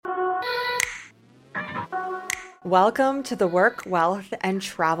Welcome to the Work, Wealth, and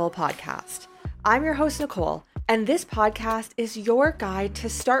Travel podcast. I'm your host, Nicole, and this podcast is your guide to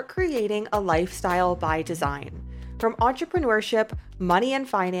start creating a lifestyle by design. From entrepreneurship, money and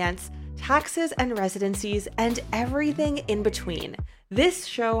finance, taxes and residencies, and everything in between, this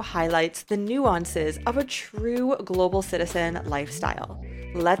show highlights the nuances of a true global citizen lifestyle.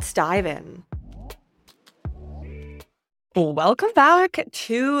 Let's dive in. Welcome back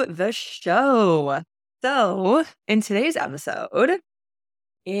to the show. So, in today's episode,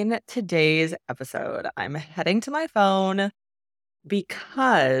 I'm heading to my phone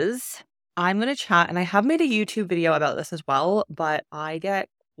because I'm going to chat, and I have made a YouTube video about this as well, but I get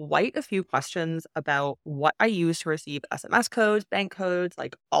quite a few questions about what I use to receive SMS codes, bank codes,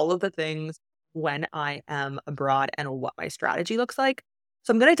 like all of the things when I am abroad and what my strategy looks like.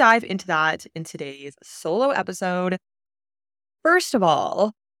 So I'm going to dive into that in today's solo episode. First of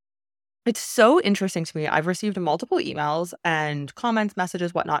all, it's so interesting to me. I've received multiple emails and comments,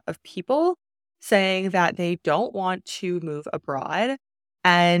 messages, whatnot, of people saying that they don't want to move abroad.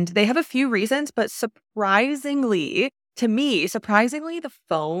 And they have a few reasons, but surprisingly, the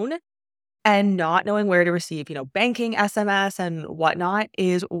phone and not knowing where to receive, banking, SMS, and whatnot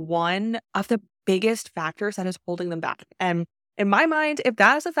is one of the biggest factors that is holding them back. And in my mind, if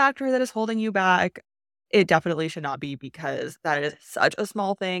that is a factor that is holding you back, it definitely should not be, because that is such a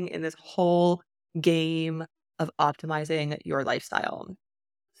small thing in this whole game of optimizing your lifestyle.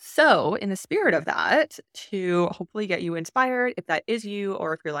 So, in the spirit of that, to hopefully get you inspired, if that is you,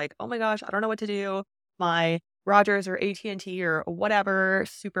 or if you're like, oh my gosh, I don't know what to do, my Rogers or AT&T or whatever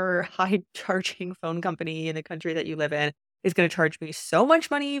super high charging phone company in the country that you live in is going to charge me so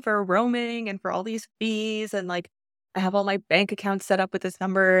much money for roaming and for all these fees, and like, I have all my bank accounts set up with this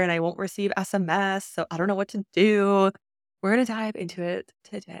number and I won't receive SMS, so I don't know what to do. We're going to dive into it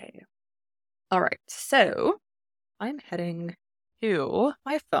today. All right, so I'm heading to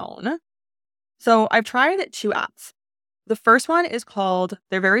my phone. So I've tried two apps. The first one is called,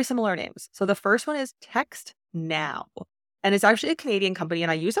 they're very similar names. So the first one is Text Now, and it's actually a Canadian company,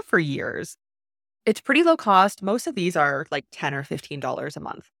 and I use it for years. It's pretty low cost. Most of these are like $10 or $15 a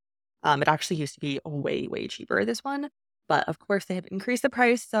month. It actually used to be way, way cheaper, this one. But of course, they have increased the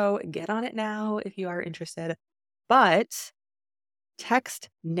price. So get on it now if you are interested. But Text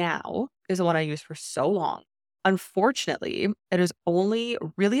Now is the one I used for so long. Unfortunately, it is only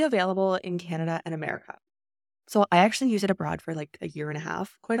really available in Canada and America. So I actually used it abroad for like a year and a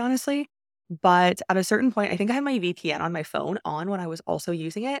half, quite honestly. But at a certain point, I think I had my VPN on my phone on when I was also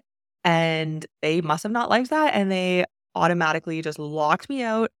using it. And they must have not liked that. And they automatically just locked me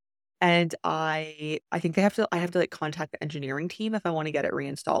out. And I think I have to like contact the engineering team if I want to get it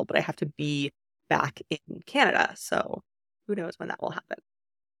reinstalled, but I have to be back in Canada. So who knows when that will happen.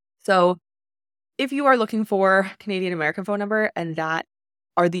 So if you are looking for Canadian American phone number and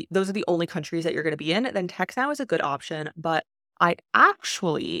those are the only countries that you're going to be in, then TextNow is a good option. But I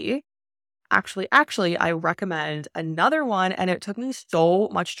actually, I recommend another one, and it took me so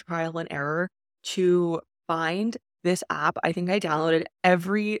much trial and error to find this app. I think I downloaded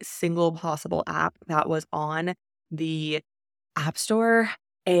every single possible app that was on the App Store,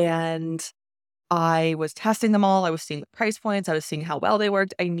 and I was testing them all. I was seeing the price points. I was seeing how well they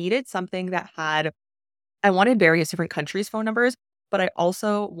worked. I wanted various different countries' phone numbers, but I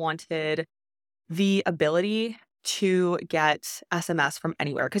also wanted the ability to get SMS from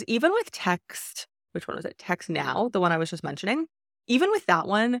anywhere. Because even with which one was it? Text Now, the one I was just mentioning. Even with that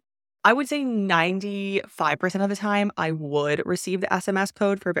one, I would say 95% of the time I would receive the SMS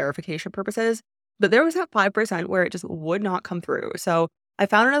code for verification purposes. But there was that 5% where it just would not come through. So I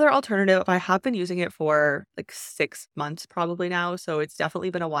found another alternative. I have been using it for like 6 months probably now. So it's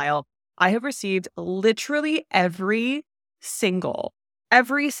definitely been a while. I have received literally every single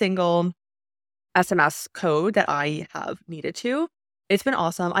SMS code that I have needed to. It's been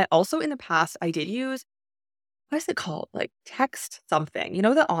awesome. I also, in the past, I did use, what is it called? Like text something,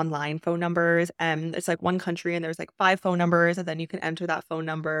 the online phone numbers. And it's like one country and there's like 5 phone numbers, and then you can enter that phone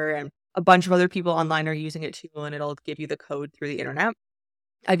number, and a bunch of other people online are using it too, and it'll give you the code through the internet.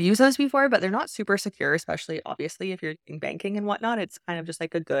 I've used those before, but they're not super secure, especially obviously if you're doing banking and whatnot. It's kind of just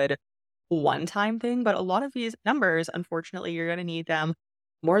like a good one-time thing. But a lot of these numbers, unfortunately, you're going to need them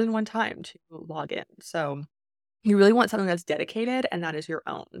more than one time to log in. So you really want something that's dedicated, and that is your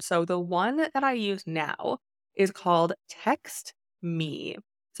own. So the one that I use now is called Text Me.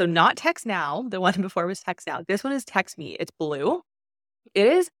 So not Text Now. The one before was Text Now. This one is Text Me. It's blue. It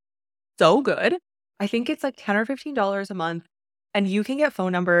is so good. I think it's like $10 or $15 a month. And you can get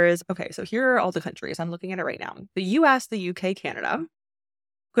phone numbers. Okay, so here are all the countries. I'm looking at it right now. The US, the UK, Canada.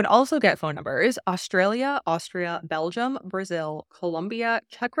 You can also get phone numbers: Australia, Austria, Belgium, Brazil, Colombia,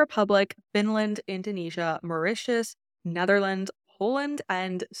 Czech Republic, Finland, Indonesia, Mauritius, Netherlands, Poland,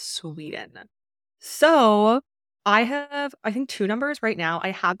 and Sweden. So I have, I think, 2 numbers right now.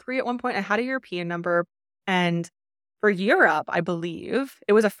 I had 3 at one point. I had a European number, and for Europe, I believe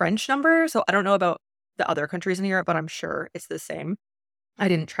it was a French number. So I don't know about the other countries in Europe, but I'm sure it's the same. I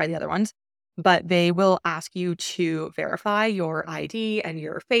didn't try the other ones, but they will ask you to verify your ID and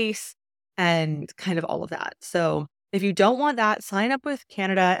your face and kind of all of that. So if you don't want that, sign up with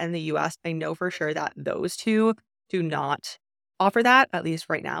Canada and the US. I know for sure that those two do not offer that, at least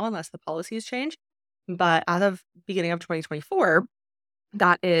right now, unless the policies change. But as of beginning of 2024,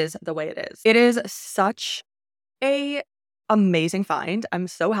 that is the way it is. It is such a amazing find. I'm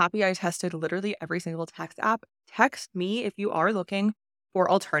so happy I tested literally every single text app. Text me if you are looking for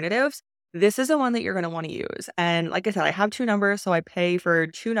alternatives. This is the one that you're going to want to use. And like I said, I have 2 numbers, so I pay for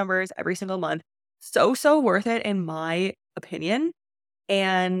 2 numbers every single month. So worth it in my opinion.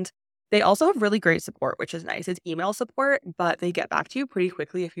 And they also have really great support, which is nice. It's email support, but they get back to you pretty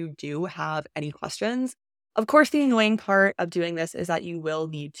quickly if you do have any questions. Of course, the annoying part of doing this is that you will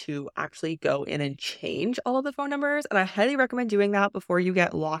need to actually go in and change all of the phone numbers. And I highly recommend doing that before you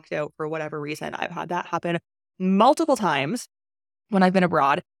get locked out for whatever reason. I've had that happen multiple times when I've been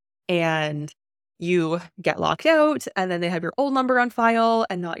abroad, and you get locked out, and then they have your old number on file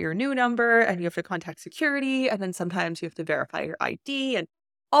and not your new number, and you have to contact security. And then sometimes you have to verify your ID and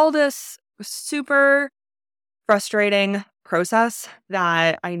all this super frustrating process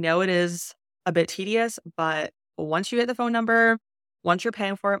that I know it is a bit tedious, but once you get the phone number, once you're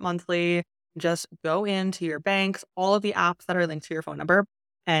paying for it monthly, just go into your banks, all of the apps that are linked to your phone number,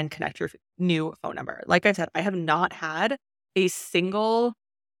 and connect your new phone number. Like I said, I have not had a single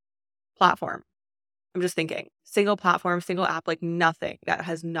platform. I'm just thinking, single platform, single app, like nothing that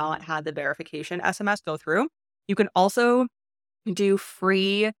has not had the verification SMS go through. You can also do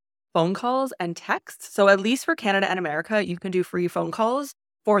free phone calls and texts. So at least for Canada and America, you can do free phone calls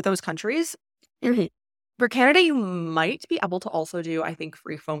for those countries. For Canada, you might be able to also do, I think,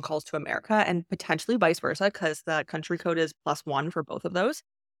 free phone calls to America, and potentially vice versa, because the country code is +1 for both of those.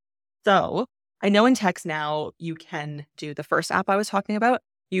 So I know in text now you can do the first app I was talking about.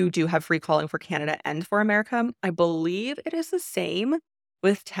 You do have free calling for Canada and for America. I believe it is the same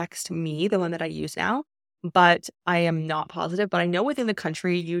with Text Me, the one that I use now, but I am not positive. But I know within the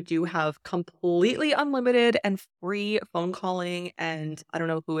country, you do have completely unlimited and free phone calling. And I don't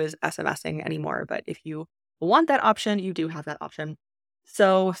know who is SMSing anymore, but if you want that option, you do have that option.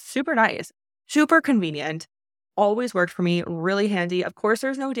 So super nice, super convenient. Always worked for me, really handy. Of course,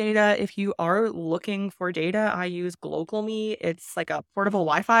 there's no data. If you are looking for data, I use GlocalMe. It's like a portable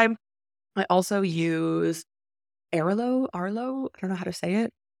Wi-Fi. I also use Arlo. I don't know how to say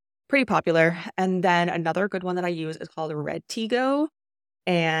it. Pretty popular. And then another good one that I use is called Red Go,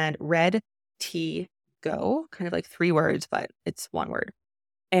 and Red Go, kind of like 3 words, but it's 1 word.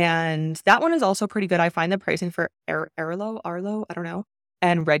 And that one is also pretty good. I find the pricing for Arlo, I don't know,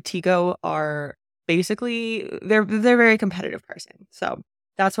 and Red Go are basically, they're very competitive pricing. So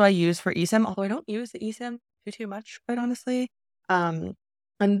that's what I use for eSIM, although I don't use the eSIM too much, quite honestly. And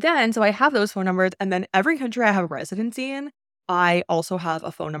then, so I have those phone numbers, and then every country I have residency in, I also have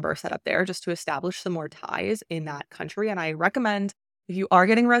a phone number set up there just to establish some more ties in that country. And I recommend, if you are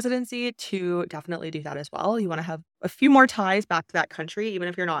getting residency, to definitely do that as well. You want to have a few more ties back to that country, even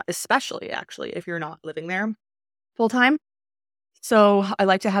if you're not, especially actually, if you're not living there full time. So I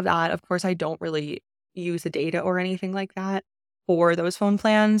like to have that. Of course, I don't really use the data or anything like that for those phone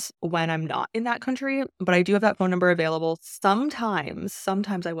plans when I'm not in that country, but I do have that phone number available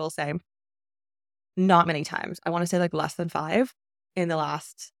sometimes I will say, not many times. I want to say like less than 5 in the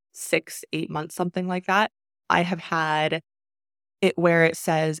last 6-8 months, something like that. I have had it where it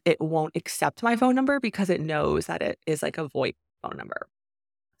says it won't accept my phone number because it knows that it is like a VoIP phone number.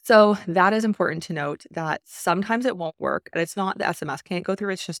 So that is important to note, that sometimes it won't work, and it's not the SMS can't go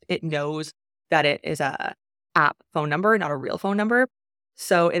through. It's just, it knows that it is a app phone number, not a real phone number.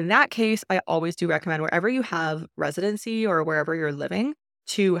 So in that case, I always do recommend, wherever you have residency or wherever you're living,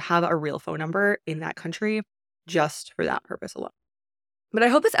 to have a real phone number in that country just for that purpose alone. But I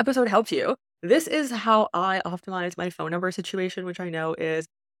hope this episode helped you. This is how I optimize my phone number situation, which I know is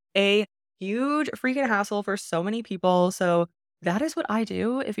a huge freaking hassle for so many people. So that is what I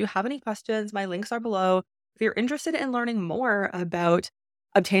do. If you have any questions, my links are below. If you're interested in learning more about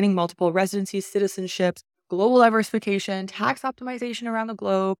obtaining multiple residencies, citizenships, global diversification, tax optimization around the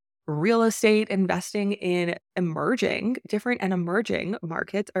globe, real estate, investing in different and emerging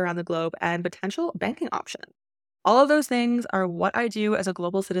markets around the globe, and potential banking options, All of those things are what I do as a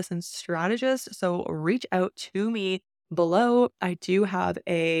global citizen strategist. So reach out to me below. I do have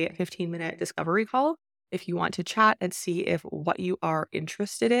a 15-minute discovery call if you want to chat and see if what you are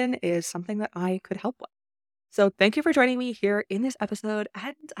interested in is something that I could help with. So thank you for joining me here in this episode,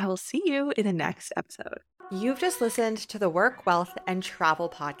 and I will see you in the next episode. You've just listened to the Work, Wealth, and Travel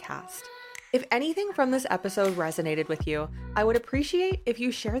podcast. If anything from this episode resonated with you, I would appreciate if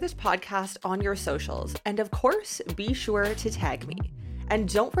you share this podcast on your socials. And of course, be sure to tag me. And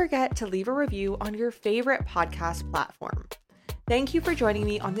don't forget to leave a review on your favorite podcast platform. Thank you for joining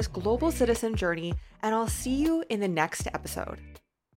me on this global citizen journey, and I'll see you in the next episode.